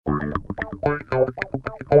Hello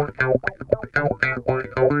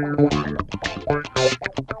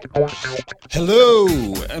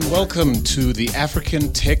and welcome to the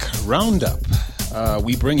African Tech Roundup.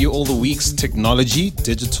 We bring you all the week's technology,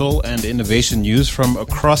 digital and innovation news from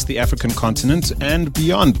across the African continent and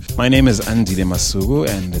beyond. My name is Andile Masuku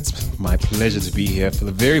and it's my pleasure to be here for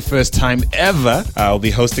the very first time ever. I'll be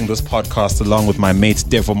hosting this podcast along with my mate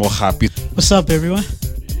Devo Mohapi. What's up, everyone?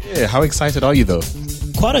 Yeah, how excited are you though?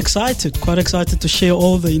 Quite excited to share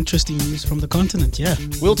all the interesting news from the continent, yeah.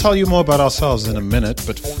 We'll tell you more about ourselves in a minute,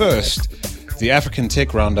 but first, the African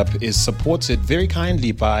Tech Roundup is supported very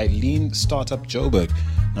kindly by Lean Startup Joburg.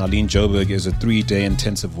 Now, Lean Joburg is a 3-day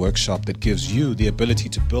intensive workshop that gives you the ability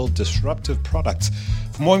to build disruptive products.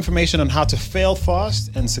 For more information on how to fail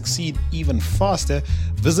fast and succeed even faster,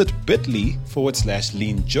 visit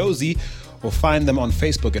bit.ly/LeanJosie or find them on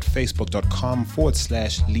Facebook at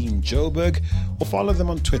facebook.com/LeanJoburg or follow them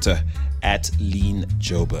on Twitter at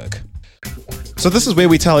LeanJoburg. So this is where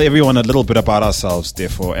we tell everyone a little bit about ourselves,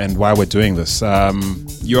 therefore, and why we're doing this.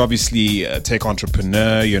 You're obviously a tech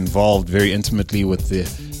entrepreneur. You're involved very intimately with the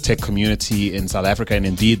tech community in South Africa and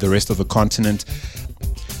indeed the rest of the continent.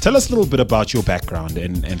 Tell us a little bit about your background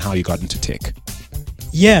and how you got into tech.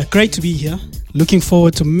 Yeah, great to be here. Looking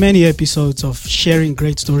forward to many episodes of sharing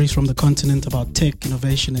great stories from the continent about tech,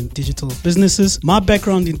 innovation and digital businesses. My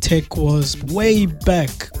background in tech was way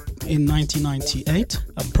back in 1998.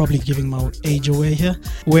 I'm probably giving my age away here,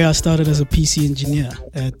 where I started as a PC engineer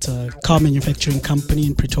at a car manufacturing company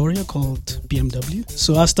in Pretoria called BMW.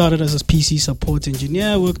 So I started as a PC support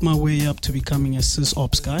engineer, worked my way up to becoming a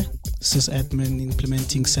SysOps guy, sysadmin,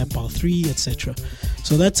 implementing SAP R3, etc.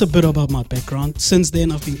 So that's a bit about my background. Since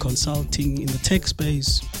then, I've been consulting in the tech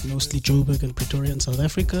space, mostly Joburg and Pretoria in South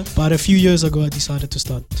Africa. But a few years ago, I decided to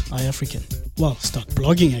start iAfrican. Well, start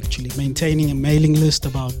blogging actually, maintaining a mailing list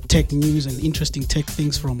about tech news and interesting tech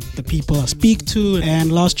things from the people I speak to.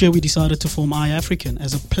 And last year we decided to form iAfrican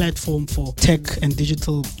as a platform for tech and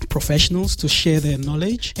digital professionals to share their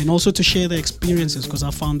knowledge and also to share their experiences, because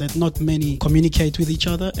I found that not many communicate with each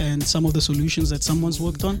other, and some of the solutions that someone's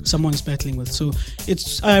worked on, someone's battling with. So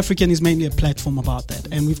iAfrican is mainly a platform about that,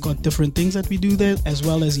 and we've got different things that we do there as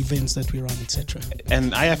well as events that we run, etc.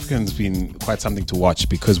 And iAfrican's been quite something to watch,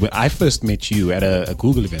 because when I first met you at a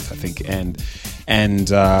Google event, I think, and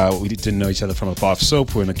we didn't know each other from a bar of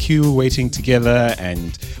soap. We're in a queue waiting together,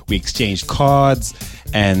 and we exchanged cards.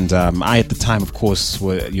 And I, at the time, of course,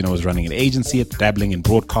 was running an agency, dabbling in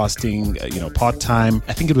broadcasting, part-time.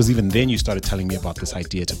 I think it was even then you started telling me about this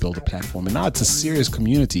idea to build a platform. And now it's a serious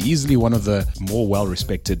community, easily one of the more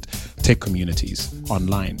well-respected tech communities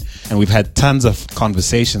online. And we've had tons of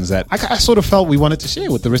conversations that I sort of felt we wanted to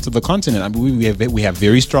share with the rest of the continent. I mean, we have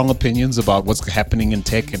very strong opinions about what's happening in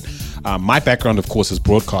tech. And my background, of course, is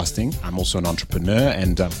broadcasting. I'm also an entrepreneur.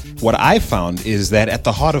 And what I found is that at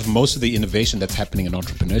the heart of most of the innovation that's happening in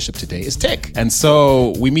entrepreneurship today is tech. And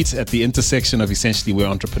so we meet at the intersection of essentially where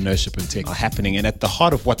entrepreneurship and tech are happening, and at the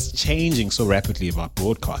heart of what's changing so rapidly about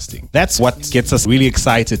broadcasting. That's what gets us really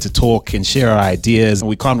excited to talk and share our ideas. And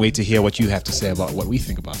we can't wait to hear what you have to say about what we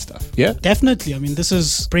think about stuff. Yeah? Definitely. I mean, this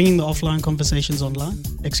is bringing the offline conversations online.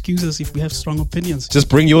 Excuse us if we have strong opinions. Just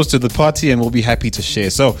bring yours to the party and we'll be happy to share.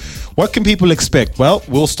 So what can people expect? Well,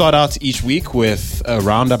 we'll start out each week with a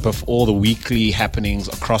roundup of all the weekly happenings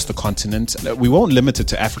across the continent. We won't limit it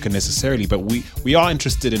to Africa necessarily, but we are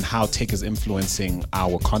interested in how tech is influencing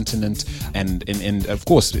our continent, and of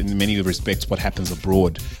course, in many respects, what happens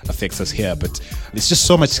abroad affects us here. But there's just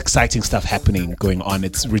so much exciting stuff happening, going on.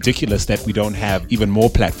 It's ridiculous that we don't have even more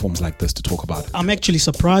platforms like this to talk about. I'm actually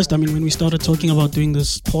surprised. I mean, when we started talking about doing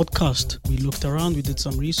this podcast, we looked around, we did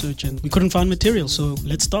some research, and we couldn't find material. So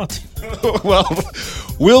let's start. Well,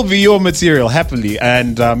 we'll be your material happily,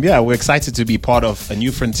 and we're excited to be part of a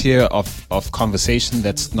new frontier of conversation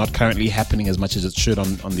that's not currently happening as much as it should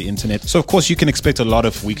on the internet. So of course you can expect a lot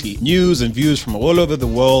of weekly news and views from all over the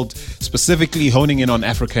world, specifically honing in on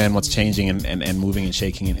Africa and what's changing and moving and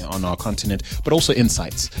shaking on our continent, but also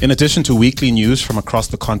insights. In addition to weekly news from across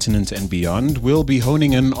the continent and beyond, we'll be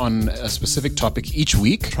honing in on a specific topic each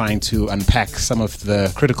week, trying to unpack some of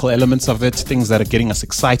the critical elements of it, things that are getting us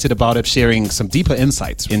excited about it, sharing some deeper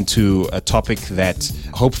insights into a topic that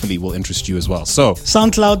hopefully will interest you as well. So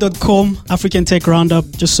SoundCloud.com, African Tech Roundup,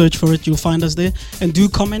 just search for it, you'll find us there, and do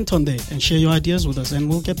comment on there and share your ideas with us, and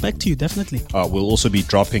we'll get back to you, definitely. We'll also be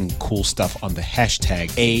dropping cool stuff on the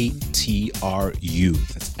hashtag ATRU,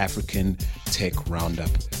 that's African Tech Roundup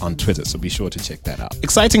on Twitter, so be sure to check that out.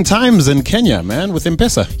 Exciting times in Kenya, man, with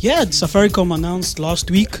M-Pesa. Yeah, Safaricom announced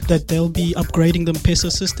last week that they'll be upgrading the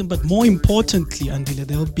M-Pesa system, but more importantly, Andile,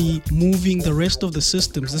 they'll be moving the rest of the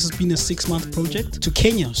systems. This has been a 6-month project to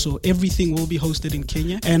Kenya. So everything will be hosted in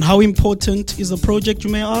Kenya. And how important is the project, you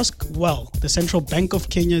may ask? Well, the Central Bank of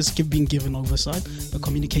Kenya is being given oversight. The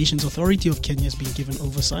Communications Authority of Kenya is being given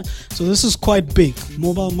oversight. So this is quite big.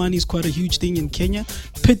 Mobile money is quite a huge thing in Kenya.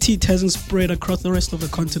 Pity it hasn't spread across the rest of the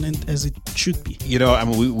continent as it should be. You know, I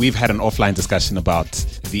mean, we've had an offline discussion about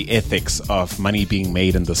the ethics of money being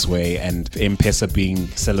made in this way and M-Pesa being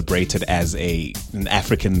celebrated as an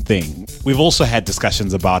African thing. We've also had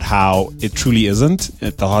discussions about how it truly isn't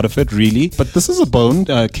at the heart of it, really. But this is a bone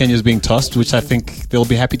Kenya's being tossed, which I think they'll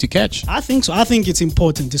be happy to catch. I think so. I think it's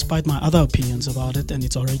important, despite my other opinions about it and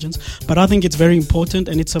its origins. But I think it's very important,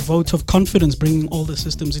 and it's a vote of confidence bringing all the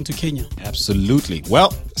systems into Kenya. Absolutely.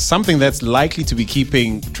 Well, something that's likely to be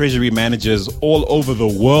keeping treasury managers all over the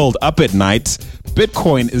world up at night.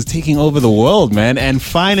 Bitcoin is taking over the world, man. And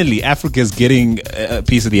finally, Africa is getting a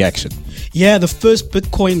piece of the action. Yeah, the first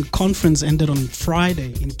Bitcoin conference ended on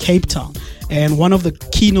Friday in Cape Town. And one of the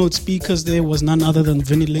keynote speakers there was none other than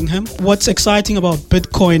Vinnie Lingham. What's exciting about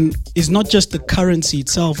Bitcoin is not just the currency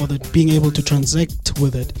itself or the being able to transact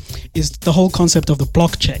with it, is the whole concept of the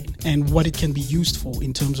blockchain and what it can be used for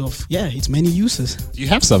in terms of, its many uses. Do you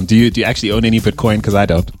have some? Do you actually own any Bitcoin? Because I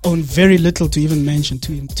don't. Own very little to even mention,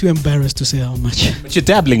 too embarrassed to say how much. But you're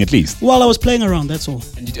dabbling at least. Well, I was playing around, that's all.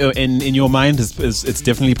 And in your mind, it's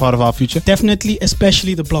definitely part of our future? Definitely,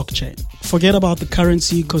 especially the blockchain. Forget about the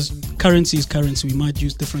currency, because currency is currency. We might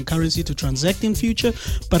use different currency to transact in future,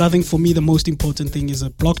 but I think for me the most important thing is a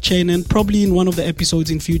blockchain, and probably in one of the episodes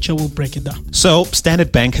in future we'll break it down. So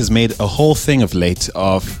Standard Bank has made a whole thing of late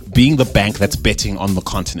of being the bank that's betting on the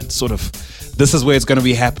continent. Sort of, this is where it's going to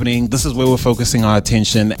be happening. This is where we're focusing our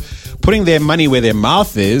attention. Putting their money where their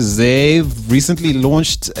mouth is, they've recently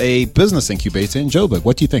launched a business incubator in Joburg.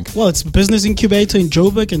 What do you think? Well, it's a business incubator in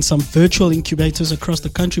Joburg and some virtual incubators across the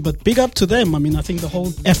country, but big up to them. I mean, I think the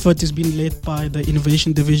whole effort is being led by the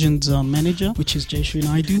Innovation Division's manager, which is Jayshree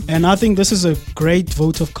Naidu. And I think this is a great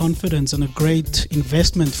vote of confidence and a great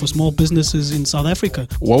investment for small businesses in South Africa.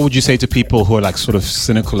 What would you say to people who are like sort of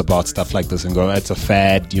cynical about stuff like this and go, it's a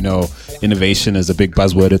fad, innovation is a big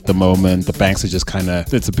buzzword at the moment. The banks are just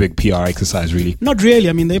it's a big PR exercise, really. Not really.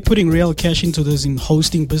 I mean, they're putting real cash into this in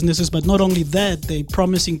hosting businesses, but not only that, they're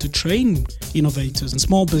promising to train innovators and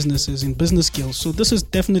small businesses in business skills. So this is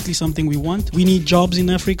definitely something we want. We need jobs in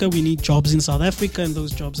Africa. We need jobs in South Africa, and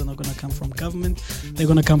those jobs are not going to come from government. They're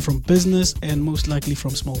going to come from business and most likely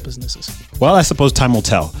from small businesses. Well, I suppose time will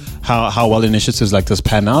tell how well initiatives like this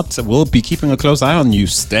pan out. We'll be keeping a close eye on you,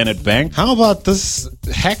 Standard Bank. How about this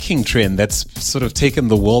hacking trend that's sort of taken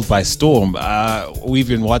the world by storm? We've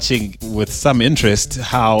been watching with some interest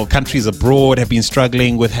how countries abroad have been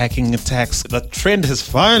struggling with hacking attacks. The trend has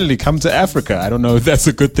finally come to Africa. I don't know if that's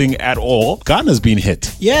a good thing at all. Ghana's been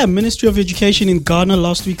hit. Yeah, Ministry of Education in Ghana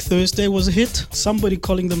last week Thursday was a hit. Somebody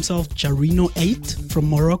calling themselves Jarino 8 from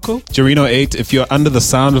Morocco. Jarino 8, if you're under the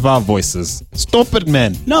sound of our voices, stop it,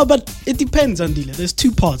 man. No, but it depends, Andile. There's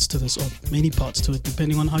two parts to this, or many parts to it,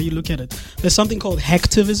 depending on how you look at it. There's something called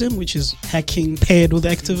hacktivism, which is hacking paired with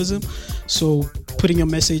activism. So putting your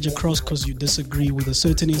message across because you disagree with a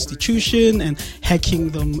certain institution and hacking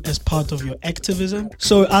them as part of your activism.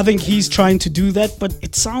 So I think he's trying to do that, but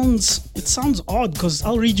it sounds odd, because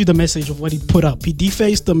I'll read you the message of what he put up. He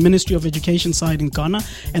defaced the Ministry of Education side in Ghana,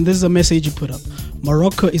 and this is a message he put up.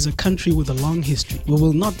 Morocco is a country with a long history. We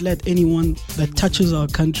will not let anyone that touches our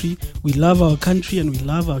country. We love our country and we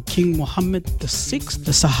love our King Mohammed VI.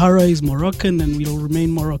 The Sahara is Moroccan and we will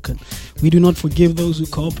remain Moroccan. We do not forgive those who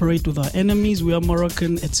cooperate with our enemies. We are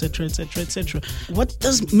Moroccan, etc., etc., etc. What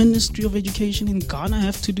does Ministry of Education in Ghana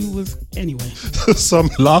have to do with anyway? So I'm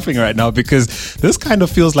laughing right now because this kind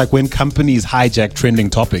of feels like when companies hijack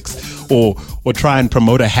trending topics or try and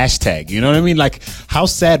promote a hashtag. You know what I mean? Like, how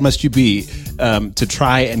sad must you be to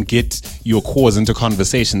try and get your cause into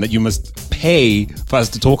conversation that you must pay for us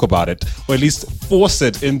to talk about it, or at least force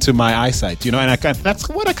it into my eyesight, and that's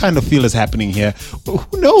what I kind of feel is happening here.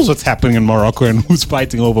 Who knows what's happening in Morocco and who's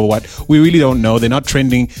fighting over what? We really don't know. They're not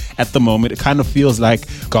trending at the moment. It kind of feels like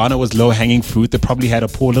Ghana was low-hanging fruit. They probably had a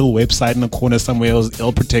poor little website in a corner somewhere else,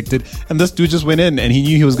 ill-protected, and this dude just went in and he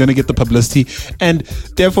knew he was going to get the publicity, and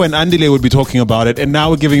therefore an Andile would be talking about it, and now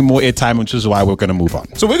we're giving him more airtime, which is why we're going to move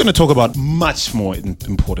on. So we're going to talk about much more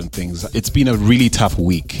important things. It's been a really tough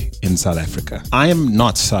week in South Africa. I am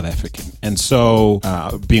not South African, and so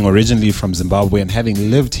being originally from Zimbabwe and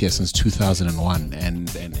having lived here since 2001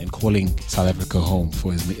 and calling South Africa home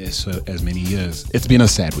for as many years, it's been a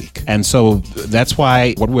sad week. And so that's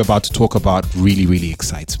why what we're about to talk about really, really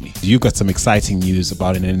excites me. You've got some exciting news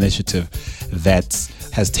about an initiative that's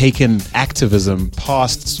has taken activism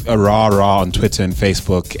past a rah-rah on Twitter and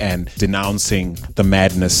Facebook and denouncing the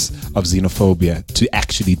madness of xenophobia to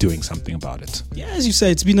actually doing something about it? Yeah, as you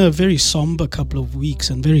say, it's been a very somber couple of weeks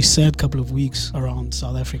and very sad couple of weeks around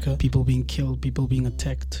South Africa. People being killed, people being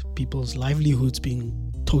attacked, people's livelihoods being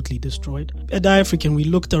totally destroyed. At iAfrican, we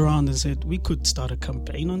looked around and said we could start a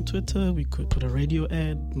campaign on Twitter, we could put a radio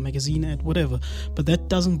ad, magazine ad, whatever, but that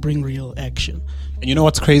doesn't bring real action. And you know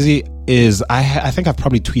what's crazy is I think I've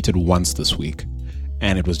probably tweeted once this week,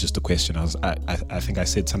 and it was just a question. I think I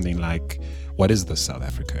said something like, "What is this, South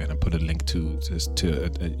Africa?" And I put a link to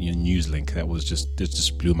a news link that was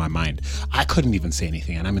just blew my mind. I couldn't even say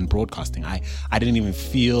anything, and I'm in broadcasting. I didn't even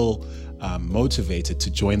feel motivated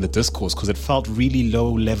to join the discourse because it felt really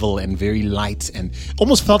low level and very light and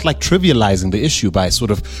almost felt like trivializing the issue by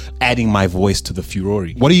sort of adding my voice to the furore.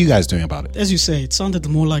 What are you guys doing about it? As you say, it sounded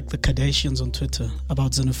more like the Kardashians on Twitter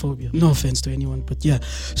about xenophobia. No offense to anyone, but yeah.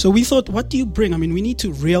 So we thought, what do you bring? I mean, we need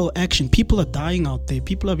to real action. People are dying out there.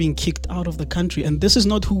 People are being kicked out of the country. And this is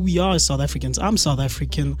not who we are as South Africans. I'm South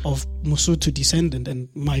African of Mosotho descendant, and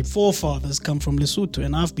my forefathers come from Lesotho.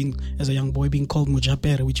 And I've been, as a young boy, being called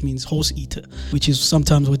Mojapere, which means horse eater, which is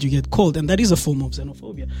sometimes what you get called, and that is a form of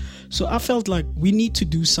xenophobia. So I felt like we need to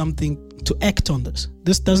do something to act on this.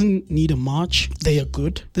 This doesn't need a march. They are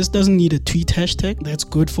good. This doesn't need a tweet hashtag. That's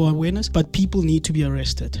good for awareness. But people need to be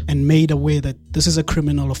arrested and made aware that this is a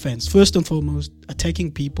criminal offense. First and foremost,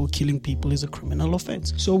 attacking people, killing people is a criminal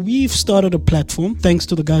offense. So we've started a platform, thanks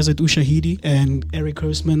to the guys at Ushahidi and Eric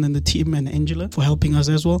Hirschman and the team and Angela for helping us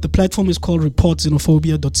as well. The platform is called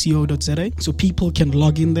reportxenophobia.co.za. So people can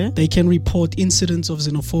log in there. They can report incidents of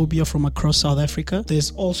xenophobia from across South Africa. There's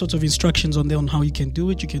all sorts of instructions on there on how you can do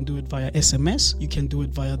it. You can do it via SMS. You can do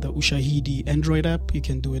it via the Ushahidi Android app. You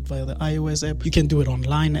can do it via the iOS app. You can do it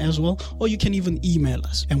online as well, or you can even email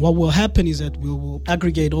us. And what will happen is that we will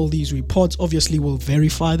aggregate all these reports. Obviously, we'll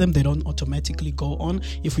verify them. They don't automatically go on.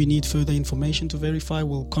 If we need further information to verify,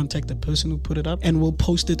 we'll contact the person who put it up, and we'll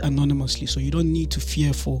post it anonymously. So you don't need to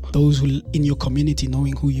fear for those who in your community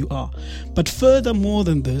knowing who you are. But furthermore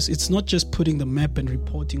than this, it's not just putting the map and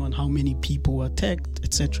reporting on how many people were attacked,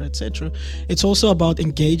 etc., etc. It's also about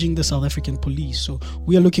engaging the South African police. So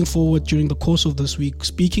we are looking forward during the course of this week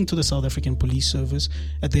speaking to the South African Police Service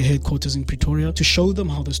at their headquarters in Pretoria to show them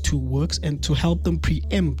how this tool works and to help them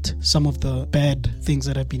preempt some of the bad things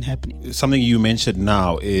that have been happening. Something you mentioned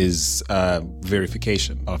now is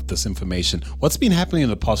verification of this information. What's been happening in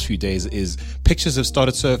the past few days is pictures have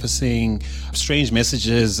started surfacing, strange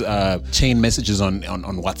messages, chain messages on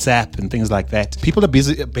WhatsApp and things like that. People are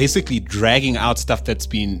basically dragging out stuff that's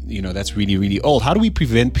been, that's really, really old. How do we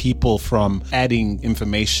prevent people from adding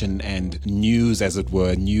information and news, as it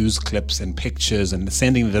were, news clips and pictures and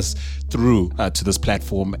sending this through to this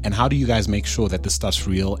platform? And how do you guys make sure that this stuff's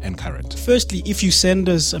real and current? Firstly, if you send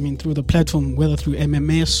us, through the platform, whether through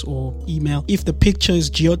MMS or email, if the picture is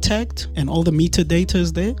geotagged and all the metadata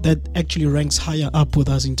is there, that actually ranks higher up with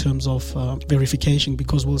us in terms of verification,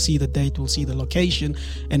 because we'll see the date, we'll see the location,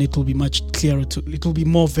 and it will be much clearer it will be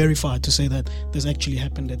more verified to say that this actually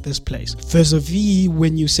happened at this place. Vis-a-vis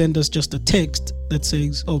when you send us just a text that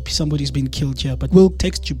says, oh, somebody's been killed here, but we'll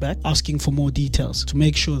text you back asking for more details to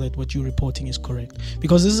make sure that what you're reporting is correct,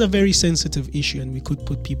 because this is a very sensitive issue and we could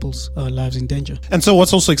put people's lives in danger. And so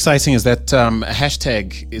what's also exciting is that a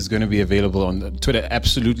hashtag is going to be available on Twitter,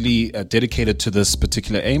 absolutely dedicated to this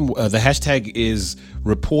particular aim. The hashtag is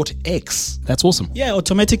ReportX. That's awesome. Yeah,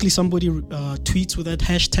 automatically somebody tweets with that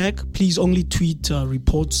hashtag. Please only tweet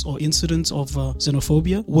reports or incidents of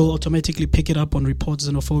xenophobia. We'll automatically pick it up on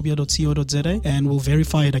reportxenophobia.co.za and we'll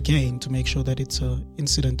verify it again to make sure that it's an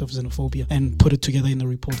incident of xenophobia and put it together in a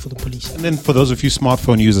report for the police. And then for those of you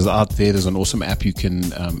smartphone users out there, there's an awesome app you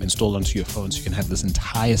can install onto your phone, so you can have this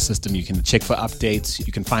entire system. You can check for updates.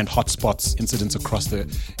 You can find hotspots, incidents across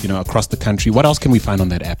the country. What else can we find on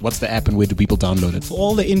that app? What's the app and where do people download it? For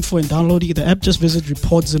all the info and downloading the app, just visit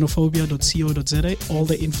reportxenophobia.co.za. All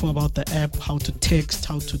the info about the app, how to text,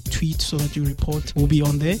 how to tweet so that you report will be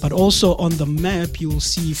on there. But also on the map, you'll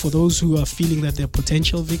see, for those who are feeling that they're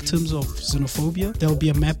potential victims of xenophobia, there'll be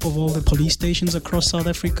a map of all the police stations across South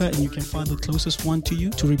Africa, and you can find the closest one to you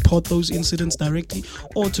to report those incidents directly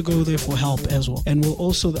or to go there for help as well. And we'll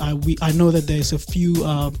also, I know that there's a few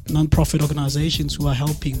non-profit organizations who are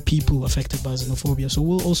helping people affected by xenophobia, so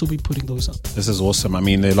we'll also be putting those up. This is awesome.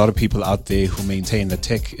 There are a lot of people out there who maintain that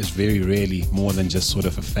tech is very rarely more than just sort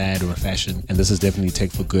of a fad or a fashion, and this is definitely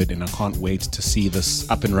tech for good, and I can't wait to see this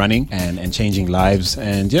up and running and changing lives.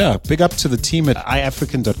 And yeah, big up to the team team at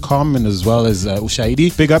iAfrican.com and as well as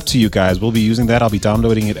Ushaidi. Big up to you guys. We'll be using that. I'll be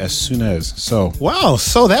downloading it as soon as. So, wow.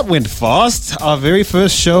 So that went fast. Our very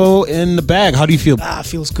first show in the bag. How do you feel?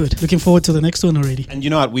 Feels good. Looking forward to the next one already. And you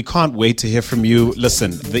know what? We can't wait to hear from you.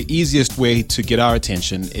 Listen, the easiest way to get our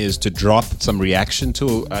attention is to drop some reaction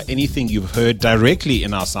to anything you've heard directly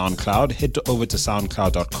in our SoundCloud. Head over to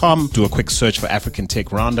soundcloud.com. Do a quick search for African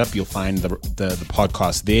Tech Roundup. You'll find the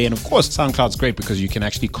podcast there. And of course, SoundCloud's great because you can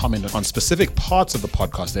actually comment on specific parts of the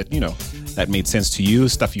podcast that, that made sense to you,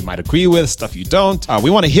 stuff you might agree with, stuff you don't. We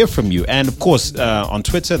want to hear from you. And of course, on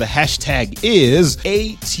Twitter, the hashtag is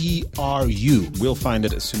ATRU. We'll find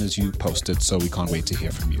it as soon as you post it, so we can't wait to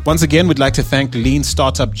hear from you. Once again, we'd like to thank Lean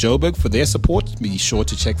Startup Joburg for their support. Be sure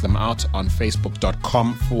to check them out on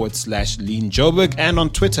facebook.com/Lean Joburg and on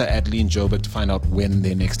Twitter @Lean Joburg to find out when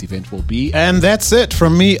their next event will be. And that's it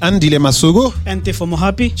from me, Andile Masugu. And Tefo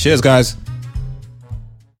Mohapi. Cheers, guys.